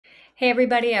Hey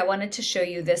everybody, I wanted to show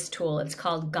you this tool. It's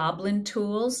called Goblin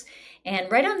Tools.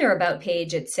 And right on their About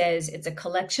page, it says it's a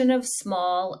collection of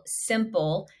small,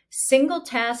 simple, single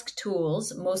task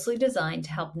tools, mostly designed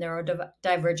to help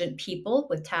neurodivergent people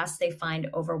with tasks they find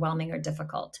overwhelming or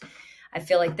difficult. I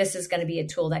feel like this is going to be a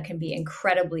tool that can be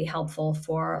incredibly helpful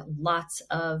for lots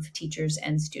of teachers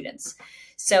and students.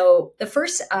 So the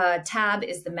first tab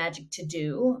is the magic to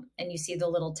do, and you see the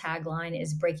little tagline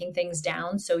is breaking things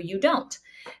down so you don't.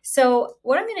 So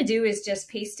what I'm going to do is just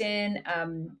paste in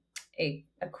a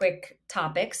quick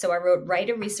topic. So I wrote, write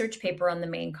a research paper on the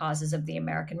main causes of the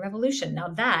American Revolution. Now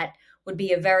that would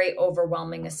be a very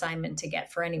overwhelming assignment to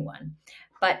get for anyone.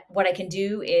 But what I can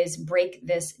do is break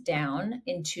this down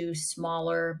into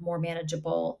smaller, more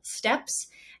manageable steps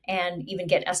and even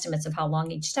get estimates of how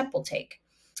long each step will take.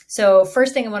 So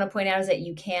first thing I want to point out is that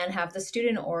you can have the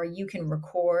student or you can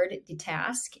record the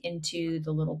task into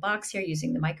the little box here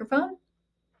using the microphone.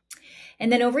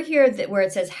 And then over here where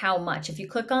it says how much, if you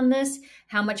click on this,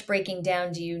 how much breaking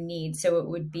down do you need? So it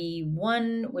would be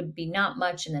 1 would be not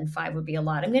much, and then 5 would be a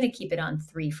lot. I'm going to keep it on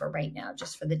 3 for right now,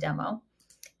 just for the demo.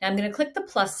 Now I'm going to click the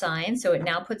plus sign, so it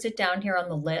now puts it down here on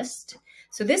the list.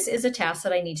 So this is a task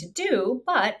that I need to do,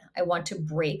 but I want to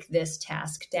break this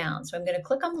task down. So I'm going to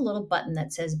click on the little button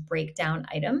that says breakdown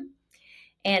item.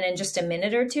 And in just a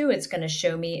minute or two, it's going to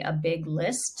show me a big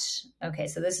list. Okay,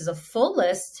 so this is a full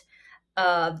list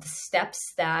of the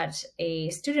steps that a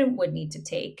student would need to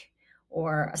take,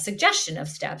 or a suggestion of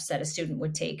steps that a student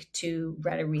would take to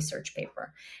write a research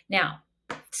paper. Now,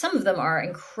 some of them are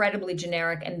incredibly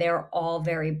generic and they're all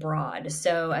very broad.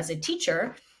 So as a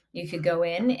teacher, you could go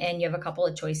in and you have a couple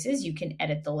of choices. You can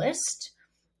edit the list,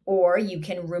 or you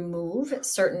can remove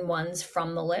certain ones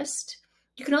from the list.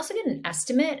 You can also get an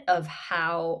estimate of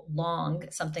how long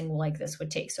something like this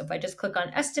would take. So if I just click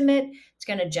on estimate, it's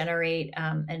going to generate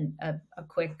a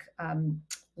quick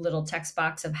little text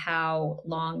box of how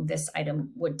long this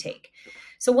item would take.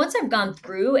 So once I've gone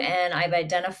through and I've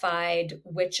identified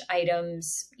which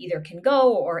items either can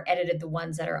go or edited the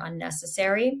ones that are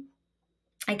unnecessary,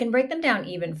 I can break them down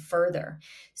even further.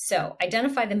 So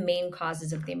identify the main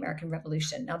causes of the American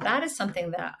Revolution. Now that is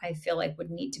something that I feel like would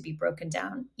need to be broken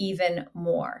down even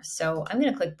more. So I'm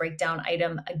going to click breakdown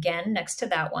item again next to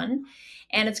that one,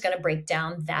 and it's going to break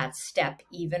down that step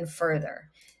even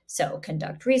further. So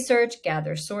conduct research,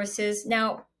 gather sources.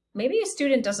 Now, maybe a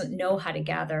student doesn't know how to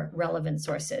gather relevant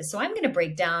sources. So I'm going to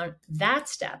break down that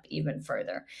step even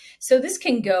further. So this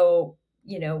can go,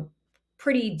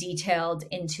 pretty detailed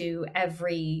into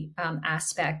every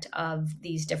aspect of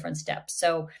these different steps.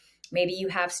 So maybe you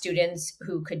have students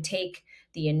who could take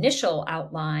the initial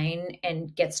outline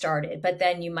and get started, but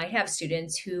then you might have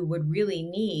students who would really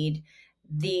need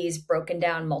these broken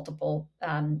down multiple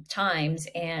times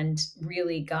and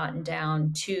really gotten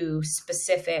down to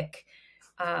specific,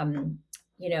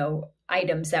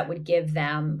 items that would give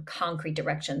them concrete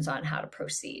directions on how to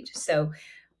proceed. So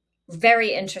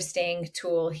very interesting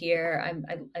tool here.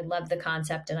 I love the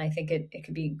concept, and I think it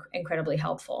could be incredibly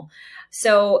helpful.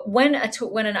 So when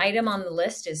an item on the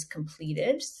list is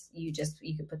completed, you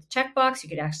could put the checkbox, you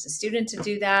could ask the student to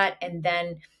do that, and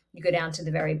then you go down to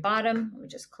the very bottom. Let me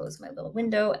just close my little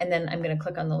window, and then I'm going to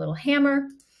click on the little hammer,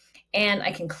 and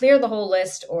I can clear the whole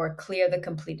list or clear the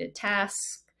completed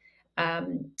tasks,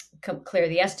 clear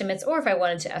the estimates, or if I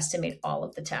wanted to estimate all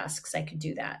of the tasks, I could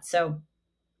do that. So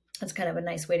that's kind of a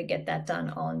nice way to get that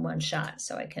done all in one shot.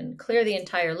 So I can clear the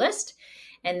entire list,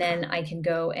 and then I can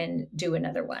go and do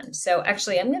another one. So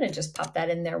actually, I'm going to just pop that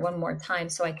in there one more time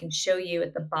so I can show you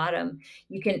at the bottom.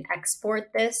 You can export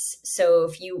this. So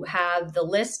if you have the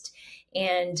list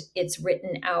and it's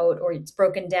written out or it's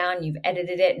broken down, you've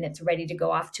edited it, and it's ready to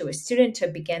go off to a student to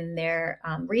begin their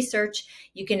research,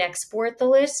 you can export the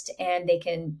list and they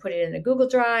can put it in a Google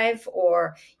Drive,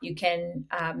 or you can,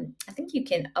 I think you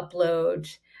can upload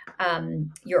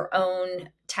your own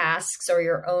tasks or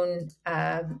your own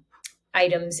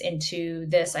items into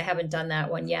this. I haven't done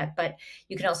that one yet, but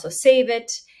you can also save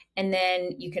it. And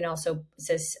then you can also, it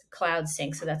says cloud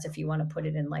sync. So that's if you want to put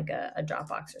it in like a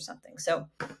Dropbox or something. So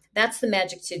that's the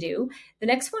magic to do. The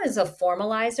next one is a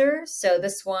formalizer. So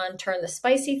this one, turn the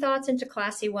spicy thoughts into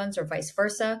classy ones, or vice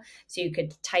versa. So you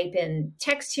could type in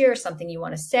text here, something you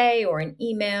want to say, or an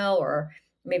email, or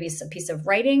maybe it's a piece of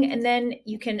writing, and then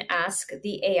you can ask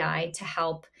the AI to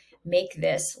help make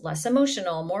this less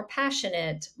emotional, more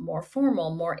passionate, more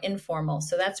formal, more informal.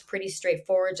 So that's pretty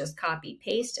straightforward. Just copy,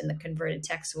 paste, and the converted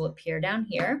text will appear down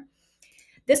here.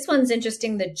 This one's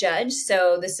interesting, the judge.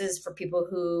 So this is for people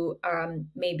who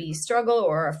maybe struggle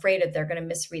or are afraid that they're going to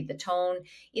misread the tone,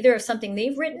 either of something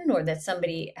they've written or that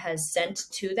somebody has sent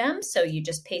to them. So you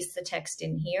just paste the text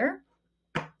in here.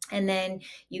 And then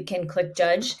you can click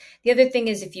judge. The other thing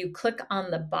is if you click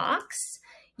on the box,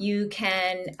 you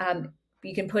can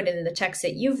put in the text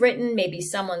that you've written, maybe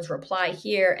someone's reply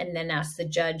here, and then ask the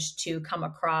judge to come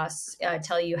across,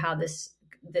 tell you how this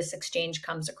exchange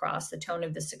comes across, the tone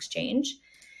of this exchange.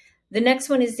 The next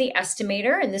one is the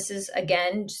estimator. And this is,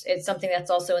 again, it's something that's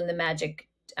also in the magic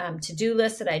to-do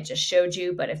list that I just showed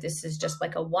you. But if this is just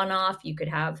like a one-off, you could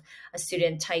have a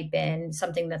student type in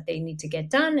something that they need to get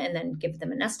done and then give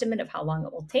them an estimate of how long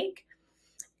it will take.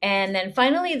 And then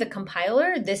finally, the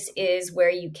compiler. This is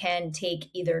where you can take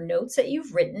either notes that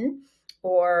you've written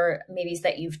or maybe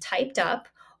that you've typed up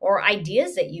or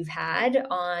ideas that you've had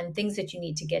on things that you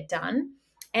need to get done.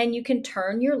 And you can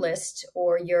turn your list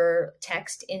or your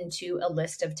text into a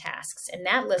list of tasks. And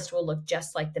that list will look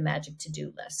just like the magic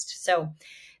to-do list. So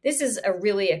this is a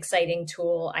really exciting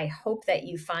tool. I hope that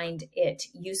you find it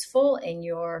useful in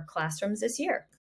your classrooms this year.